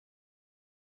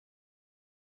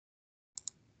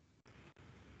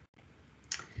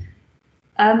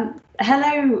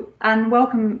Hello and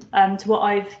welcome to what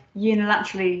I've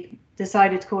unilaterally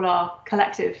decided to call our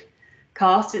collective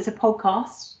cast. It's a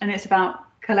podcast and it's about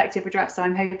collective redress. So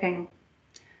I'm hoping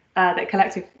that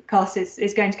collective cast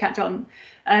is going to catch on.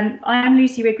 I am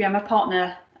Lucy Rigby. I'm a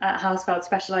partner at Hausfeld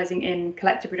specialising in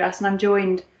collective redress, and I'm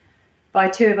joined by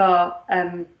two of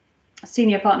our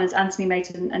senior partners, Anthony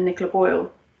Maton and Nicola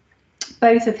Boyle,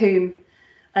 both of whom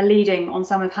are leading on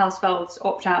some of Hausfeld's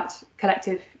opt-out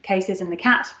collective cases in the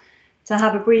CAT, to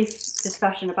have a brief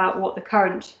discussion about what the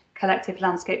current collective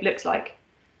landscape looks like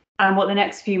and what the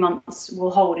next few months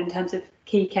will hold in terms of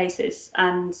key cases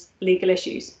and legal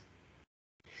issues.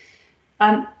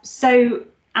 So,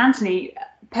 Anthony,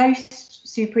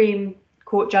 post-Supreme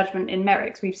Court judgment in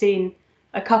Merrick's, we've seen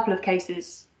a couple of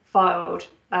cases filed.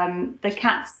 The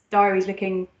CAT's diary is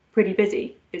looking pretty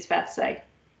busy, it's fair to say.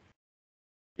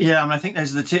 Yeah, I think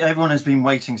those are the two. Everyone has been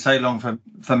waiting so long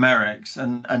for Merrick's,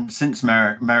 and since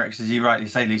Merrick's, as you rightly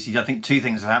say, Lucy, I think two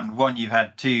things have happened. One, you've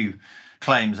had two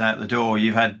claims out the door.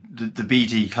 You've had the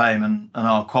BT claim and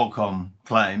our Qualcomm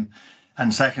claim,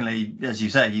 and secondly, as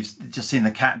you say, you've just seen the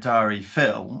CAT diary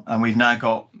fill, and we've now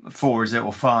got 4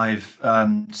 or 5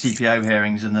 CPO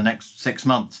hearings in the next 6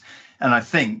 months. And I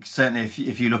think certainly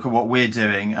if you look at what we're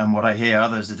doing and what I hear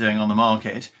others are doing on the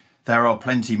market, there are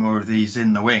plenty more of these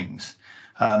in the wings.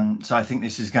 So I think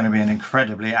this is going to be an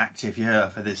incredibly active year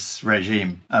for this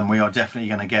regime, and we are definitely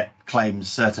going to get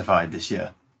claims certified this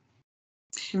year.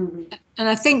 And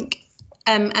I think,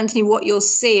 Anthony, what you'll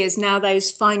see is now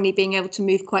those finally being able to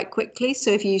move quite quickly.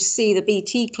 So if you see the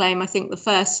BT claim, I think the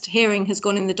first hearing has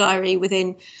gone in the diary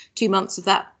within 2 months of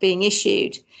that being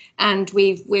issued. And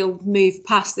we'll move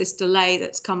past this delay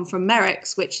that's come from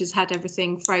Merrick's, which has had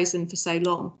everything frozen for so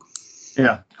long.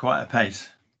 Yeah, quite a pace.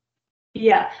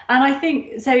 Yeah, and I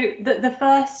think so. The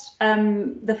first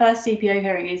CPO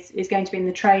hearing is going to be in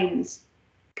the trains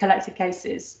collective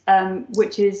cases,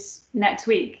 which is next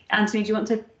week. Anthony, do you want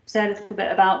to say a little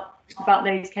bit about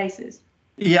those cases?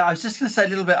 Yeah, I was just going to say a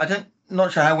little bit.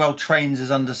 Not sure how well trains is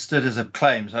understood as a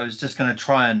claim, so I was just going to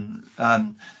try and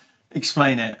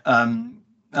explain it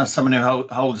as someone who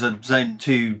holds a Zone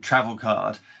 2 travel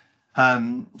card.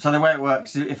 So the way it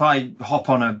works, if I hop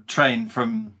on a train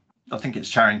from, I think it's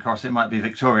Charing Cross, it might be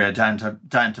Victoria, down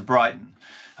to Brighton.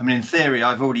 I mean, in theory,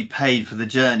 I've already paid for the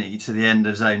journey to the end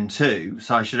of Zone 2,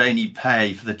 so I should only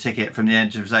pay for the ticket from the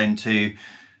edge of Zone 2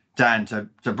 down to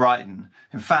Brighton.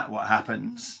 In fact, what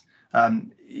happens,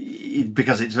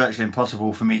 because it's virtually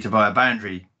impossible for me to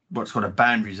buy what's called a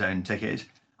boundary zone ticket,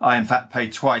 I in fact pay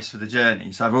twice for the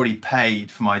journey. So I've already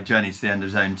paid for my journey to the end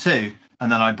of Zone 2,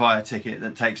 and then I buy a ticket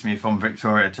that takes me from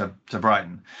Victoria to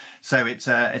Brighton. So it's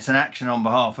an action on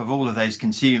behalf of all of those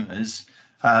consumers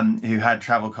who had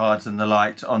travel cards and the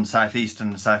like on southeastern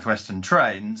and southwestern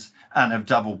trains and have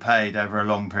double paid over a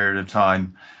long period of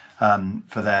time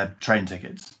for their train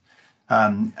tickets.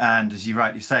 And as you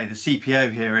rightly say, the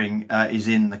CPO hearing is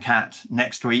in the CAT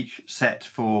next week, set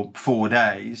for 4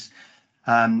 days.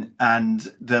 And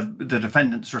the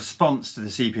defendant's response to the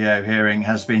CPO hearing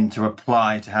has been to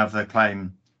apply to have the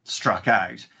claim struck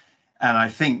out. And I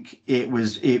think it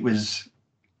was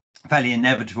fairly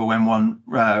inevitable when one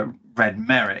read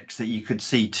Merrick's that you could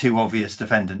see 2 obvious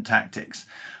defendant tactics.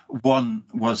 One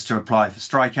was to apply for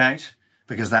strikeout,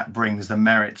 because that brings the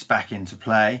merits back into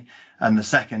play. And the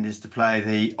second is to play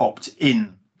the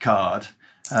opt-in card.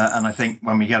 And I think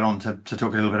when we get on to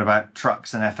talk a little bit about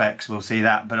trucks and FX, we'll see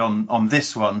that. But on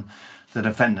this one, the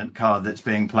defendant card that's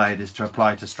being played is to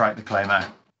apply to strike the claim out.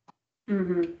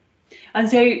 Mm-hmm. And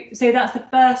so that's the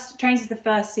first, trains is the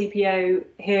first CPO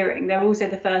hearing. They're also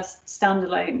the first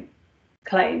standalone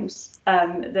claims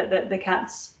that the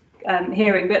CAT's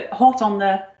hearing. But hot on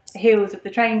the heels of the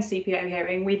trains CPO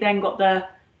hearing, we then got the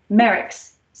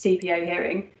Merrick's CPO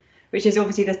hearing, which is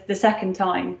obviously the second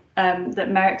time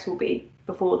that Merrick's will be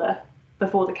before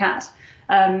the CAT.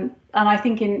 And I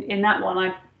think in that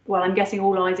one, I'm guessing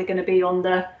all eyes are going to be on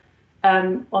the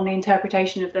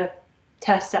interpretation of the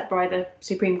test set by the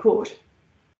Supreme Court.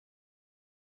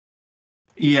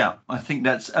 Yeah, I think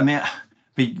that's, I mean,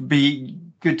 be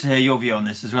good to hear your view on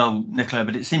this as well, Nicola,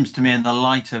 but it seems to me in the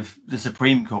light of the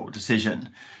Supreme Court decision,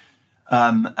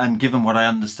 and given what I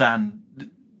understand,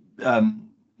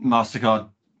 MasterCard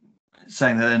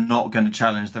saying that they're not going to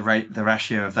challenge the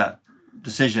ratio of that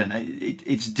decision,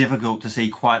 it's difficult to see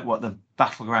quite what the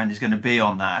battleground is going to be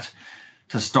on that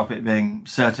to stop it being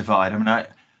certified. I mean,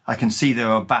 I can see there's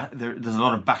a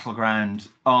lot of battleground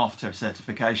after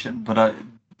certification, but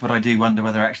I do wonder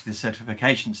whether actually the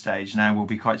certification stage now will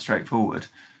be quite straightforward.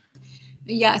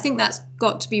 Yeah, I think that's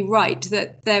got to be right,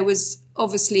 that there was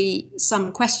obviously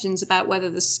some questions about whether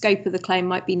the scope of the claim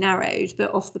might be narrowed,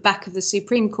 but off the back of the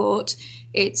Supreme Court,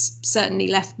 it's certainly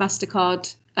left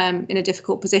MasterCard in a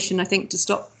difficult position, I think, to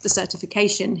stop the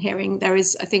certification hearing. There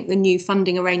is, I think, the new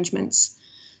funding arrangements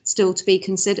still to be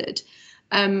considered.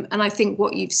 And I think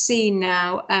what you've seen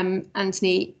now,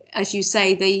 Anthony, as you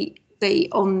say,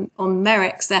 on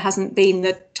Merrick's, there hasn't been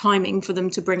the timing for them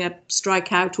to bring a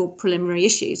strikeout or preliminary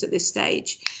issues at this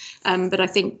stage. But I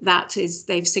think that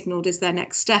they've signalled is their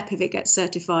next step if it gets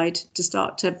certified, to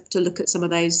start to look at some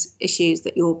of those issues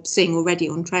that you're seeing already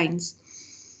on trains.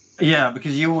 Yeah,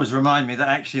 because you always remind me that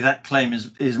actually that claim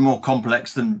is more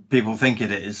complex than people think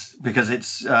it is, because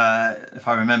it's if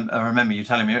I remember you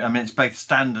telling me, I mean, it's both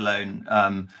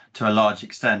standalone to a large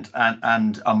extent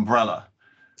and umbrella.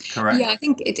 Correct. Yeah, I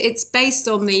think it's based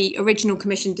on the original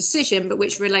Commission decision, but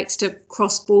which relates to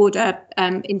cross-border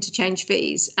interchange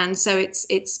fees, and so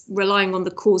it's relying on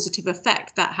the causative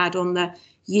effect that had on the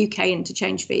UK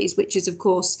interchange fees, which is of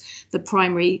course the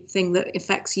primary thing that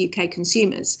affects UK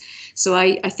consumers. So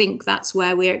I think that's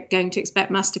where we're going to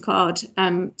expect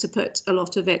MasterCard to put a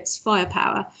lot of its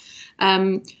firepower.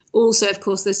 Also, of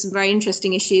course, there's some very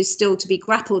interesting issues still to be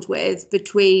grappled with,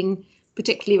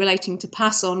 particularly relating to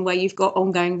pass-on, where you've got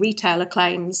ongoing retailer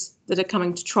claims that are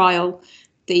coming to trial.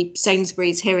 The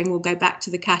Sainsbury's hearing will go back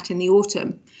to the CAT in the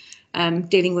autumn,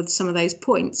 dealing with some of those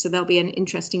points. So there'll be an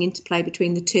interesting interplay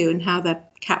between the two and how the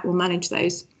CAT will manage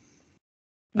those.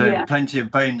 There are plenty of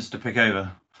bones to pick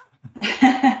over.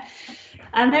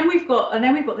 And then we've got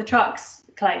the trucks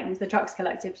claims, the trucks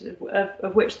collectives,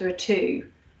 of which there are two.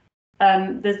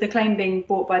 There's the claim being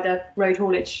brought by the Road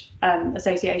Haulage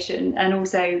Association, and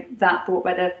also that brought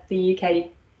by the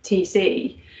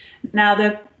UKTC.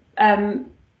 Now,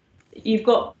 you've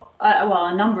got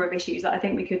a number of issues that I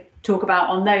think we could talk about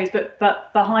on those, but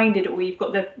behind it all, you've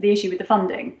got the issue with the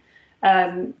funding,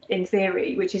 in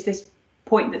theory, which is this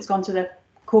point that's gone to the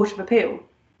Court of Appeal.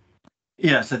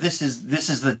 Yeah, so this is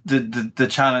the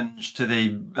challenge to the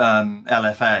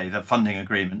LFA, the funding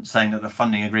agreement, saying that the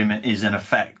funding agreement is in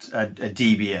effect a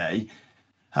DBA,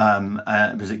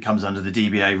 because it comes under the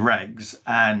DBA regs,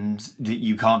 and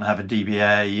you can't have a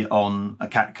DBA on a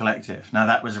CAT collective. Now,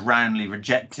 that was roundly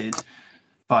rejected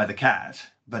by the CAT,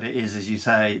 but it is, as you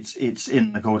say, it's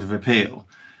in the Court of Appeal.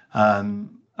 I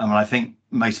mean, I think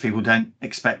most people don't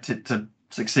expect it to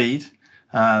succeed.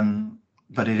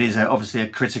 But it is obviously a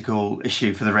critical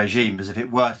issue for the regime, because if it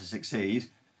were to succeed,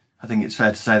 I think it's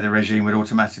fair to say the regime would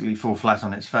automatically fall flat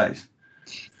on its face.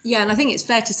 Yeah, and I think it's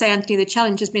fair to say, Anthony, the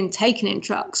challenge has been taken in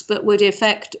trucks, but would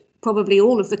affect probably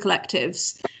all of the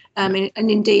collectives, and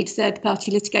indeed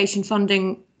third-party litigation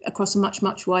funding across a much,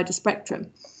 much wider spectrum.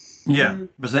 Yeah,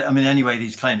 because I mean, anyway,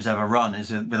 these claims ever run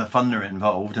is with a funder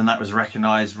involved, and that was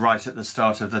recognised right at the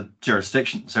start of the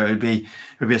jurisdiction. So it would be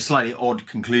a slightly odd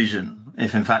conclusion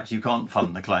if, in fact, you can't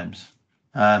fund the claims.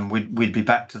 We'd be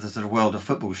back to the sort of world of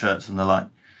football shirts and the like.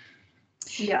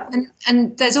 Yeah,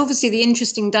 and there's obviously the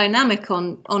interesting dynamic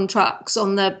on trucks,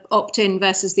 on the opt-in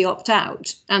versus the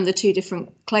opt-out, and the two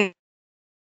different claims.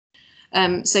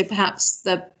 So perhaps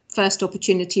the first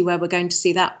opportunity where we're going to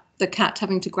see that the CAT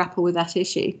having to grapple with that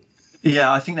issue.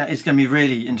 Yeah, I think that is going to be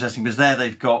really interesting, because there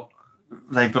they've got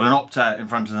an opt-out in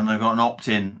front of them, they've got an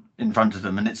opt-in in front of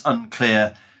them, and it's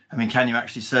unclear. I mean, can you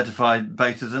actually certify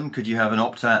both of them? Could you have an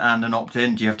opt-out and an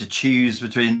opt-in? Do you have to choose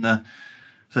between the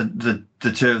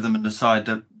two of them and decide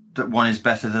that one is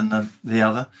better than the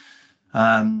other?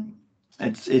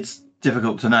 It's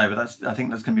difficult to know, but I think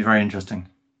that's going to be very interesting.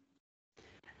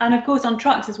 And of course, on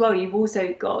trucks as well, you've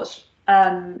also got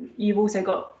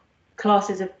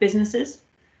classes of businesses.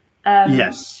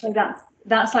 Yes. So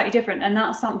that's slightly different, and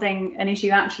that's an issue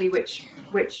actually which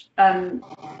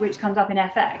comes up in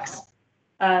FX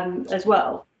as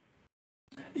well.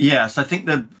 Yes, I think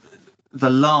the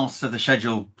last of the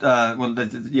schedule,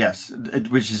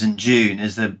 which is in June,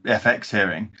 is the FX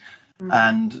hearing,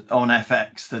 and on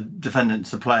FX the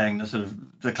defendants are playing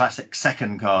the classic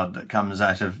second card that comes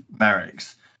out of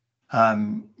Merrick's.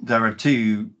 There are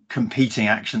two competing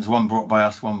actions, one brought by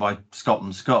us, one by Scott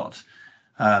and Scott.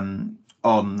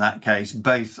 On that case,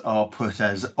 both are put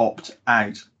as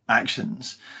opt-out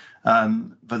actions,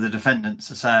 but the defendants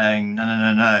are saying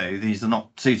no, these are not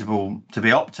suitable to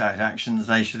be opt-out actions.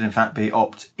 They should in fact be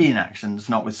opt-in actions,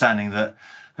 notwithstanding that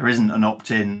there isn't an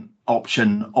opt-in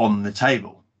option on the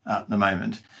table at the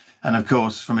moment. And of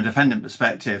course, from a defendant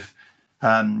perspective,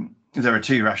 there are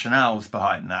two rationales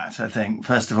behind that. I think,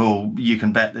 first of all, you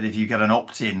can bet that if you get an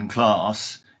opt-in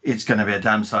class, it's going to be a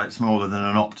damn sight smaller than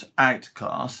an opt-out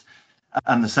class.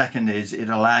 And the second is it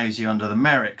allows you under the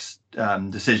merits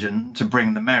decision to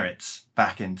bring the merits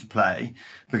back into play,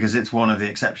 because it's one of the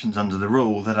exceptions under the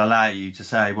rule that allow you to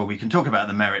say, well, we can talk about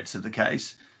the merits of the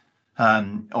case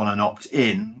on an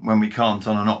opt-in when we can't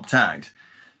on an opt-out,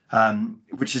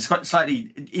 which is quite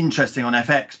slightly interesting on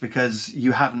FX, because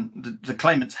the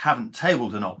claimants haven't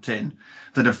tabled an opt-in,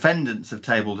 the defendants have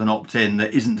tabled an opt-in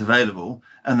that isn't available,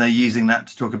 and they're using that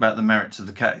to talk about the merits of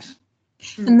the case.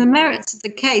 And the merits of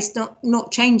the case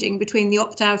not changing between the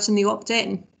opt-out and the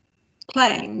opt-in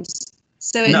claims.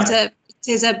 So it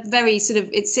is a very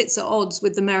it sits at odds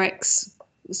with the merits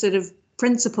sort of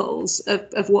principles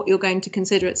of what you're going to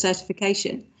consider at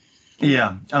certification.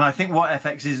 Yeah, and I think what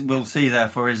FX will see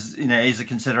therefore is a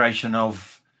consideration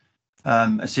of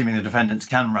assuming the defendants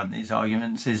can run these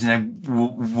arguments, is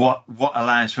what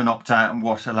allows for an opt-out and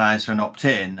what allows for an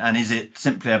opt-in, and is it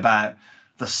simply about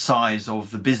the size of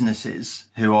the businesses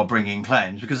who are bringing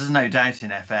claims? Because there's no doubt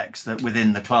in FX that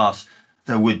within the class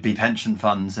there would be pension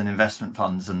funds and investment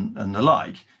funds and the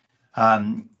like,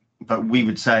 but we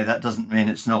would say that doesn't mean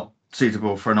it's not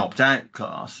suitable for an opt-out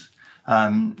class.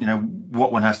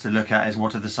 What one has to look at is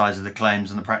what are the size of the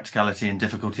claims and the practicality and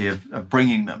difficulty of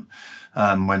bringing them.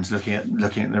 When looking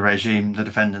at the regime, the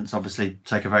defendants obviously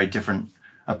take a very different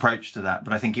approach to that,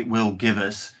 but I think it will give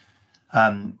us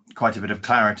quite a bit of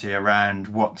clarity around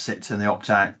what sits in the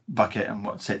opt-out bucket and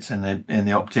what sits in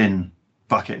the opt-in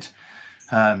bucket,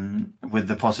 with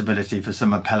the possibility for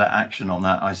some appellate action on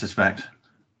that, I suspect.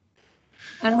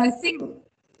 And I think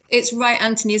it's right,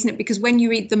 Anthony, isn't it? Because when you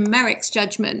read the merits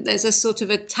judgment, there's a sort of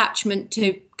attachment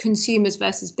to consumers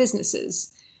versus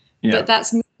businesses. Yeah. But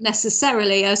that's not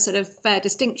necessarily a sort of fair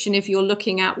distinction if you're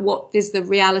looking at what is the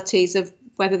realities of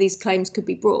whether these claims could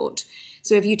be brought.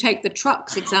 So if you take the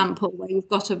trucks example, where you've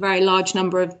got a very large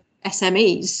number of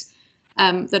SMEs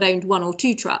that owned one or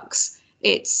two trucks,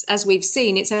 it's, as we've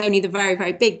seen, it's only the very,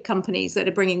 very big companies that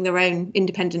are bringing their own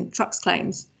independent trucks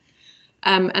claims.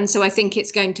 And so I think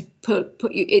it's going to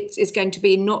it's going to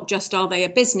be not just are they a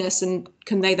business and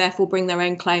can they therefore bring their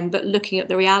own claim, but looking at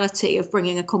the reality of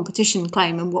bringing a competition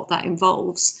claim and what that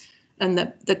involves, and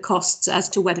the costs as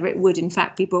to whether it would in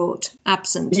fact be brought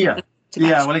absent.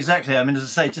 Yeah, well, exactly. I mean,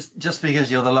 as I say, just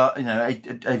because you're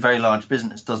a very large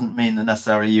business doesn't mean that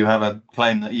necessarily you have a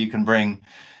claim that you can bring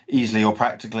easily or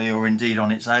practically or indeed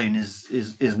on its own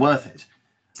is worth it.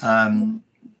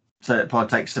 So it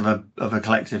partakes of a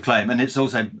collective claim. And it's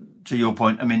also, to your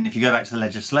point, I mean, if you go back to the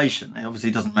legislation, it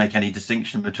obviously doesn't make any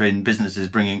distinction between businesses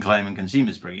bringing claim and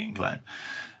consumers bringing claim.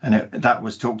 And that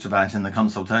was talked about in the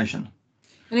consultation.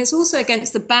 And it's also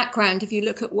against the background, if you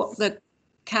look at what the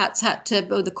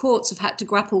the courts have had to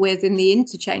grapple with in the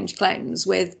interchange claims,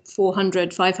 with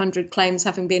 400, 500 claims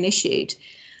having been issued,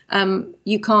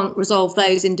 you can't resolve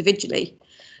those individually.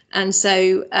 And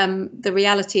so the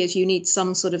reality is you need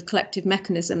some sort of collective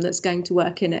mechanism that's going to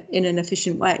work in an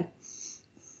efficient way.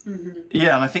 Mm-hmm.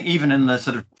 Yeah, and I think even in the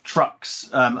sort of trucks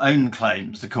own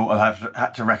claims, the court have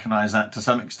had to recognise that to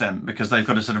some extent, because they've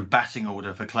got a sort of batting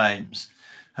order for claims.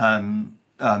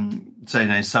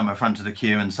 So some are front of the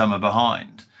queue and some are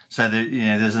behind. So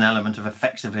there's an element of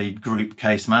effectively group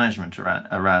case management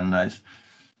around those,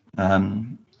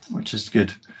 which is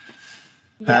good.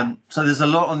 Yeah. So there's a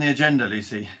lot on the agenda,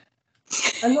 Lucy.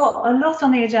 A lot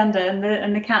on the agenda,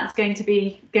 and the CAT's going to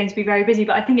be very busy.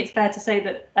 But I think it's fair to say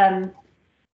that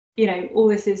all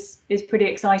this is pretty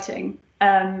exciting.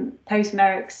 Post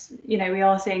Merrick's, we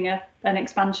are seeing an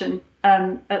expansion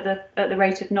at the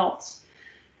rate of knots.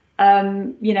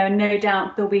 And no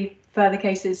doubt there'll be further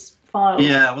cases filed.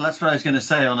 Yeah, well, that's what I was going to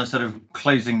say on a sort of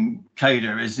closing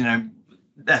coda is,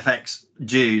 FX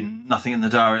June, nothing in the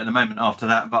diary at the moment after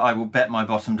that, but I will bet my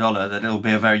bottom dollar that it'll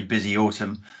be a very busy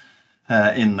autumn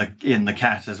in the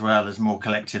CAT, as well as more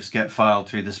collectives get filed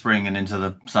through the spring and into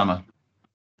the summer.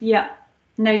 Yeah,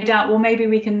 no doubt. Well, maybe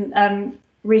we can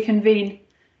reconvene,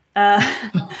 have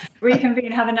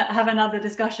another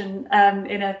discussion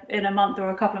in a month or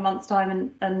a couple of months'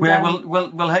 time, and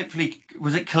we'll hopefully,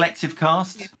 was it collective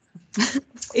cast?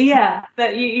 Yeah,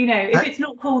 but if it's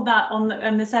not called that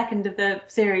on the second of the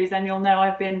series, then you'll know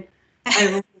I've been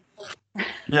over.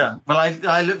 Yeah, well,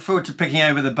 I look forward to picking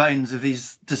over the bones of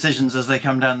these decisions as they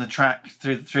come down the track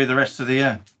through the rest of the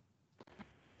year.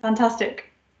 Fantastic.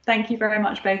 Thank you very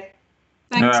much, both.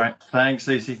 Thanks. All right. Thanks,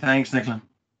 Lucy. Thanks, Nicola.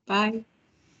 Bye.